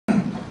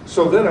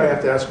So then I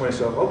have to ask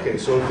myself, okay,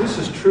 so if this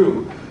is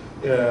true,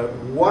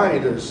 why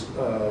does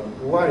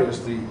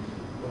the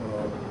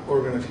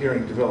organ of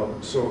hearing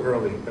develop so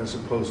early as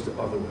opposed to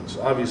other ones?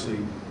 Obviously,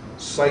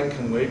 sight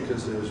can wait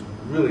because there's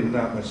really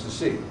not much to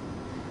see.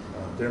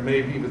 There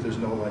may be, but there's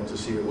no light to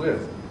see it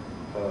with.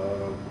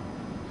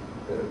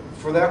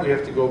 For that, we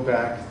have to go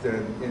back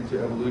then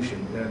into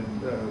evolution,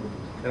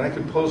 and I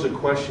could pose a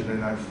question,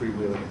 and I'm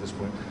freewheeling at this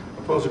point.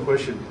 I'll pose a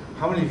question: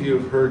 how many of you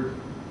have heard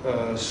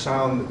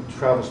sound that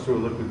travels through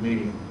a liquid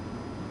medium?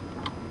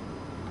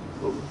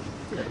 Oh.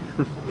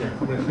 Yeah.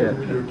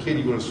 When you're a kid,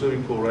 you go to a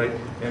swimming pool, right?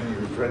 And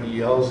your friend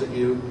yells at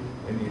you,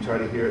 and you try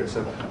to hear it.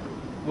 So,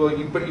 well,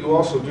 but you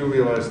also do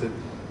realize that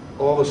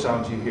all the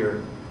sounds you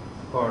hear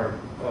are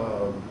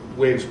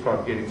waves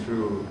propagating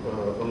through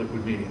a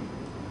liquid medium,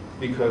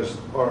 because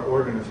our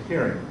organ of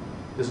hearing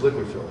is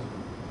liquid filled,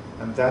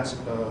 and that's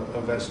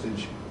a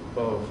vestige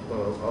of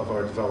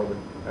our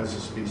development as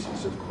a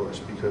species, of course,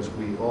 because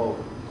we all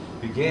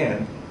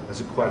began as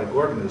aquatic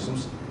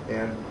organisms,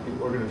 and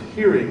the organ of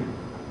hearing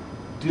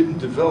didn't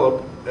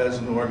develop as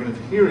an organ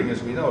of hearing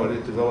as we know it.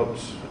 It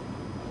developed,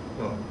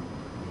 well,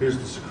 here's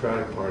the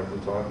Socratic part of the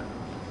talk.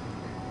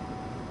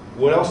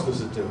 What else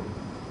does it do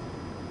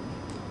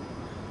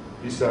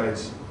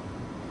besides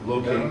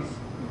locate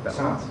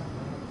sound?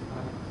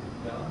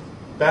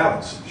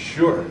 Balance,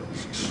 sure.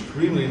 It's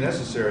extremely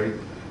necessary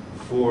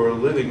for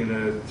living in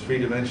a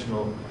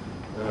three-dimensional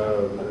in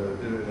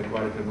an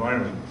aquatic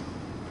environment.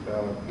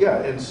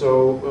 Yeah, and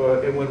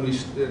so and when we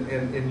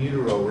in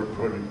utero,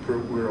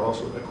 we're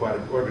also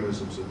aquatic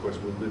organisms. Of course,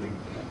 we're living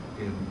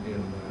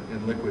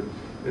in liquid,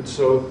 and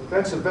so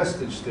that's a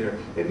vestige there.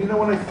 And you know,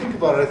 when I think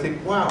about it, I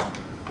think, wow,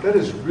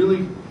 that's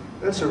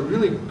a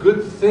really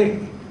good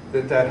thing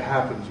that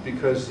happens,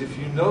 because if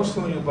you know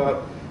something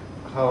about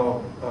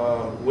how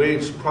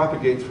waves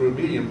propagate through a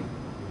medium,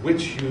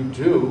 which you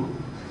do,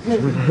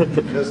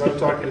 because I'm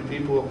talking to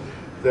people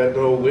that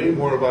know way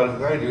more about it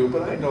than I do,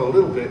 but I know a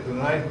little bit,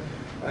 and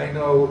I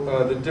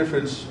know the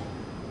difference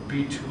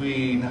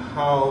between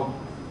how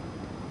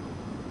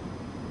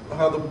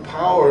the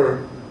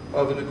power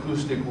of an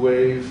acoustic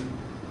wave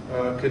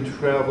can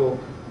travel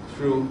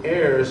through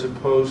air as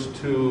opposed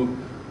to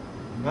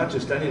not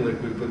just any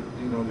liquid, but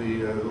you know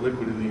the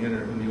liquid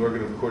in the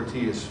organ of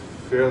Corti is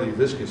fairly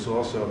viscous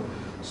also.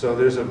 So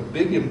there's a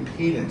big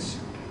impedance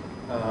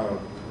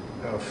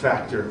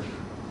factor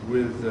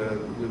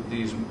with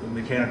these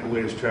mechanical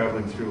waves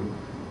traveling through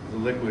the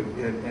liquid,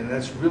 and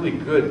that's really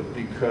good,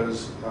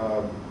 because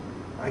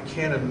I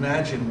can't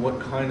imagine what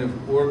kind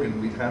of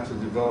organ we'd have to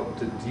develop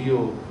to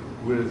deal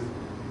with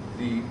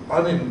the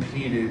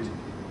unimpeded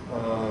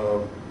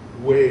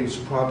waves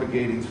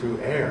propagating through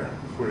air,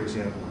 for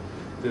example.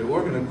 The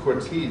organ of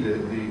Corti,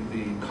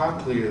 the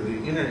cochlea,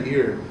 the inner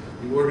ear,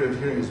 the organ of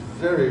hearing is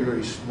very,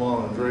 very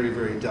small and very,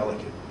 very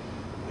delicate.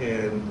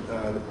 And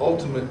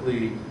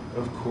ultimately,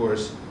 of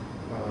course,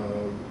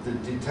 the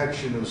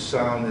detection of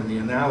sound and the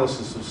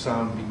analysis of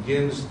sound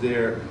begins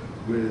there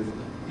with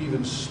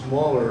even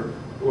smaller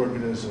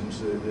organisms,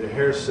 the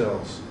hair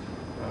cells.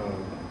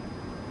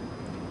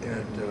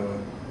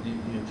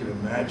 You can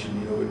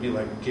imagine, you know, it would be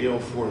like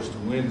gale-forced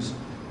winds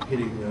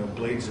hitting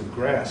blades of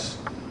grass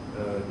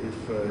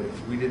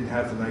if we didn't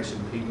have the nice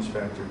impedance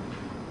factor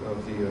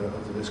of the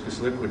viscous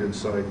liquid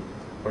inside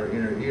our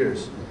inner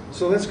ears.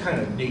 So that's kind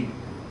of neat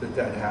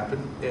that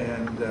happened,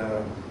 and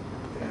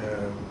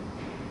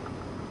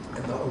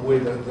the way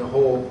that the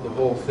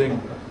whole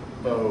thing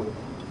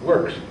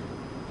works.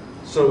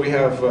 So we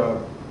have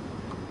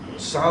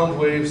sound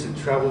waves that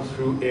travel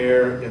through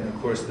air, and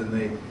of course then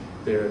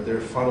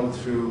they're funneled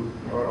through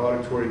our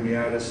auditory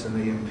meatus, and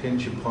they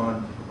impinge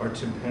upon our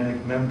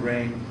tympanic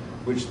membrane,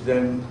 which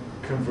then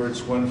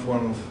converts one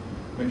form of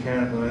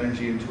mechanical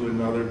energy into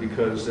another,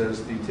 because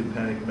as the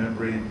tympanic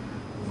membrane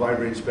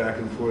vibrates back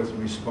and forth in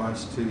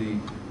response to the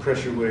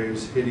pressure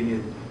waves hitting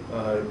it,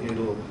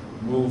 it'll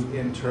move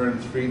in turn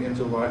three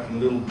interlocking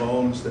little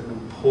bones that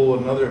will pull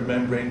another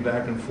membrane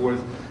back and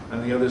forth.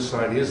 On the other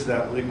side is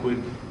that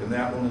liquid, and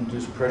that will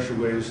induce pressure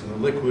waves in the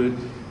liquid,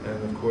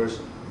 and of course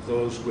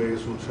those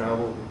waves will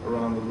travel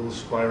around the little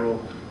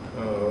spiral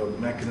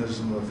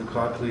mechanism of the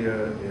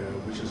cochlea,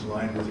 which is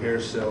lined with hair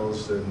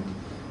cells, and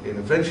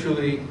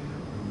eventually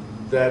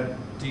that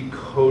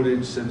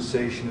decoded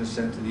sensation is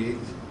sent to the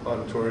 8th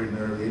auditory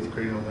nerve, the 8th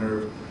cranial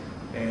nerve,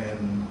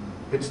 and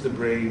hits the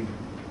brain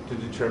to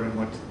determine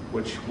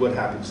what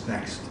happens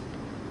next.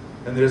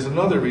 And there's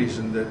another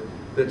reason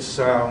that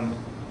sound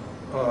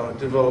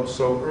develops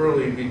so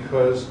early,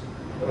 because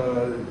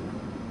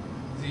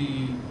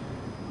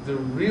the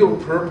real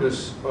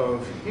purpose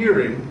of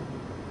hearing,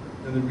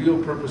 and the real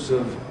purpose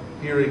of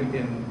hearing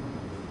in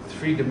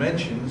 3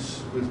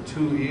 dimensions with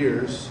 2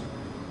 ears,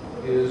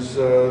 is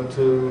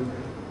to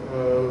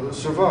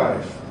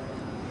survive.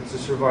 It's a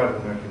survival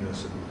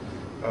mechanism.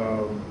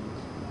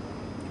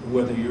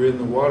 Whether you're in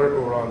the water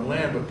or on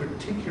land, but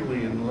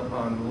particularly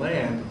on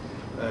land,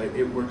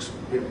 it works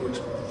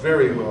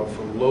very well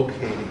for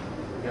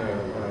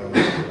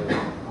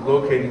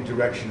locating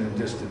direction and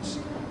distance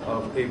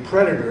of a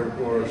predator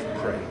or of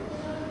prey.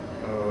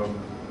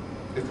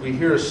 if we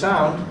hear a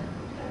sound,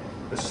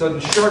 a sudden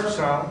sharp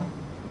sound,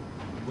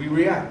 we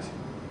react.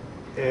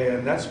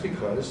 And that's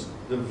because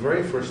the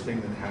very first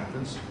thing that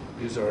happens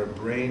is our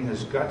brain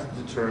has got to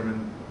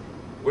determine,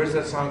 where's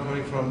that sound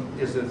coming from?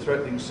 Is it a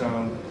threatening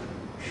sound?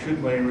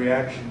 Should my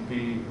reaction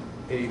be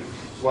a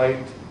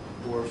flight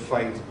or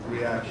fight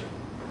reaction?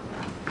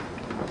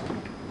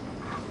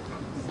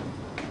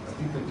 I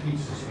think the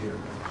pizza's here.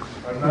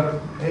 I'm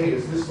not, hey,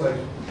 is this like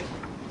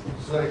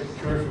a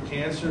cure for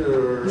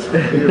cancer or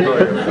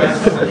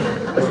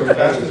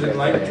faster than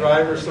light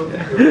drive or something?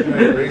 Or can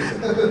I erase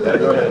it?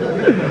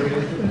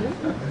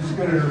 I'm just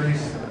going to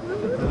erase a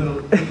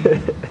little E,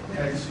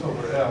 X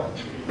over L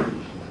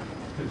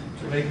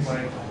to make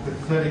my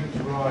pathetic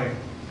drawing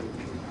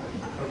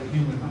of the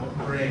human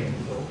brain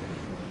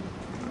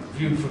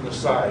viewed from the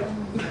side.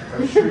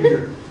 I'm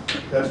sure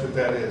that's what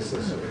that is.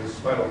 That's a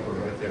spinal cord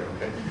right there,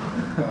 okay?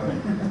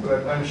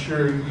 But I'm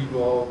sure you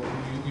all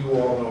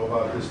know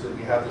about this, that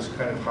we have this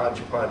kind of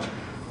hodgepodge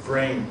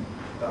brain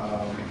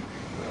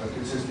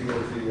consisting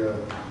of the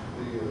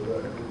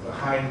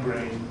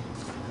hindbrain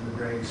and the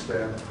brain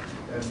stem,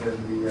 and then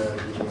the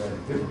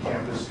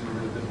hippocampus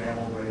and the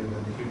mammal brain, and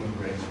then the human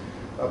brain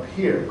up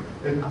here.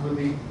 And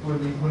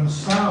when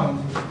sound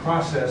is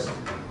processed,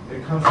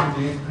 it comes from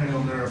the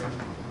intracranial nerve.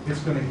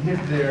 It's going to hit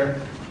there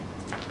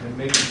and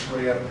make its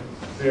way up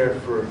there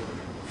for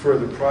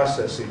further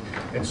processing.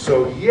 And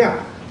so,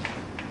 yeah,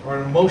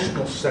 our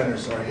emotional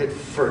centers are hit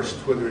first,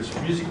 whether it's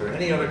music or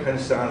any other kind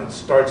of sound, it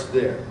starts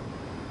there.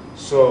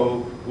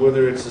 So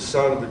whether it's the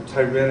sound of a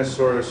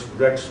Tyrannosaurus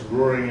Rex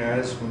roaring at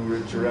us when we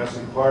were at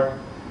Jurassic Park,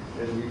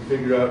 and we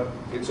figure out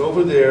it's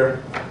over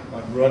there,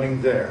 I'm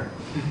running there.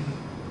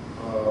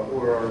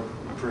 Or our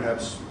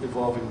perhaps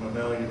evolving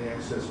mammalian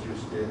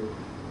ancestors did.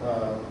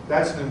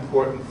 That's an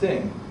important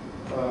thing.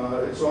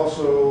 It's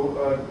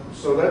also,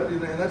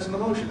 and that's an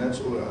emotion, that's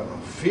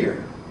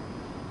fear.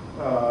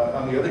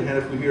 On the other hand,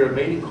 if we hear a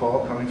mating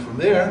call coming from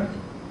there,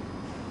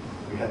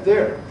 we had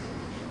there.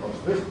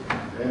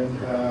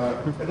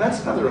 And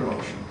that's another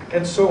emotion,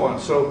 and so on.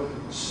 So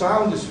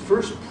sound is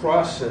first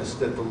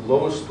processed at the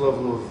lowest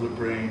level of the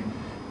brain,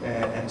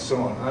 and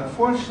so on.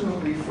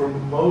 Unfortunately, for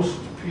most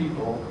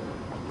people,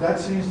 that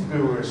seems to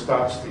be where it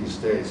stops these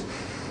days.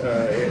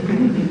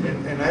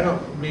 And I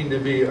don't mean to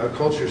be a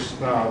culture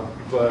snob,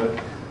 but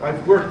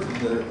I've worked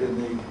in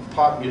the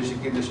pop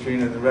music industry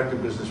and in the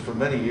record business for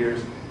many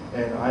years,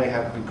 and I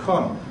have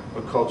become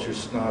a culture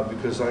snob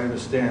because I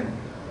understand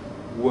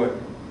what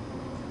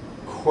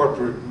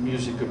corporate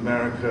music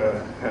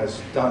America has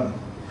done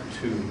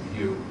to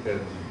you and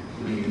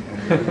me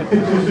and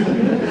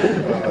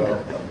everyone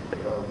else.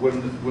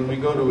 When we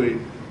go to a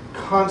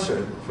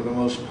concert, for the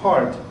most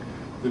part,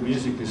 the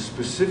music is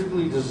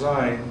specifically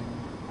designed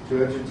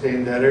to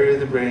entertain that area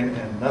of the brain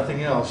and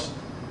nothing else.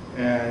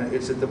 And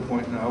it's at the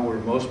point now where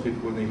most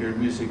people, when they hear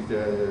music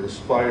that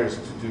aspires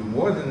to do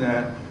more than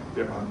that,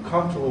 they're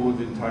uncomfortable with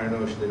the entire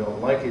notion. They don't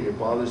like it. It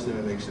bothers them.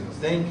 It makes them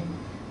think.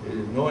 It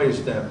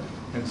annoys them,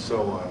 and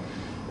so on.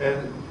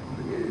 And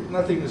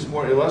nothing is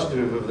more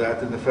illustrative of that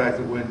than the fact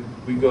that when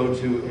we go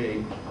to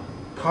a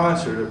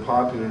concert, a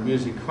popular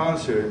music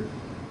concert,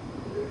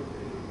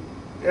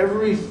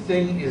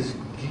 everything is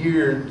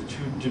geared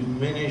to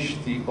diminish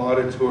the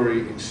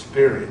auditory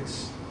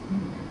experience.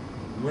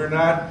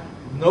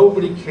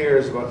 Nobody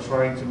cares about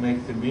trying to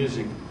make the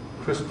music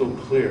crystal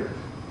clear.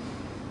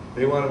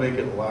 They want to make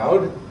it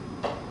loud.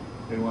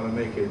 They want to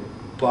make it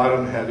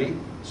bottom heavy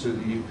so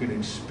that you can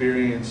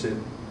experience it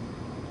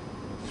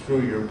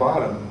through your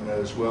bottom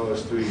as well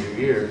as through your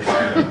ears.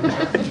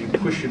 If you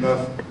push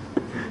enough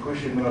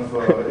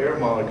air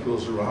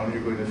molecules around,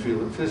 you're going to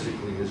feel it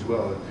physically as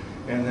well.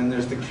 And then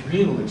there's the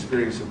communal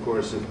experience, of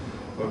course, of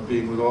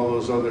being with all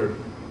those other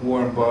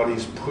warm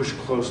bodies pushed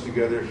close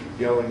together,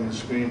 yelling and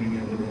screaming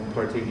and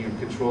partaking of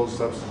controlled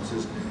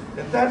substances.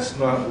 And that's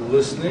not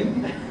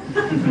listening.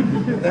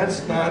 And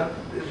that's not,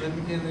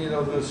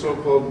 the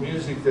so-called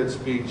music that's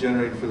being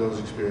generated for those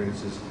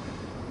experiences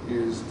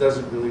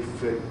doesn't really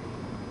fit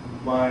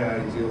my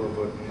ideal of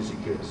what music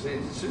is.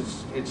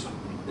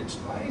 It's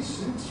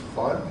nice, it's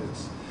fun,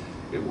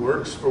 it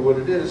works for what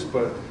it is,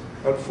 but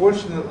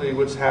unfortunately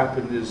what's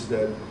happened is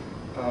that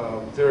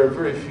there are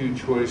very few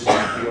choices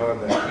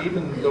beyond that.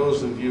 Even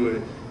those of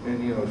you,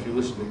 and if you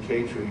listen to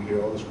K-Tree, you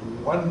hear all this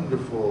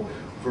wonderful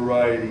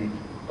variety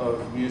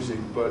of music,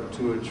 but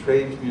to a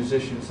trained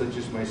musician such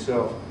as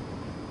myself,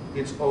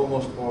 it's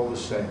almost all the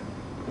same.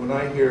 When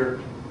I hear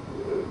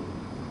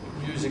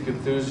music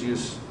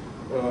enthusiasts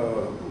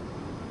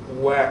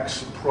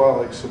wax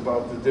prolix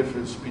about the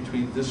difference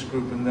between this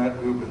group and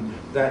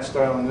that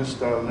style and this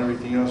style and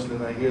everything else,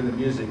 then I hear the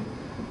music,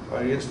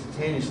 I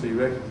instantaneously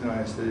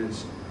recognize that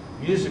it's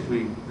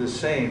musically the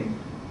same.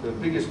 The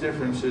biggest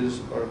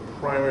differences are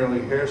primarily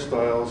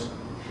hairstyles,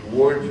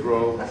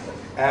 wardrobe,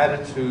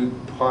 attitude,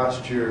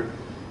 posture,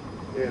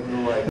 and the like.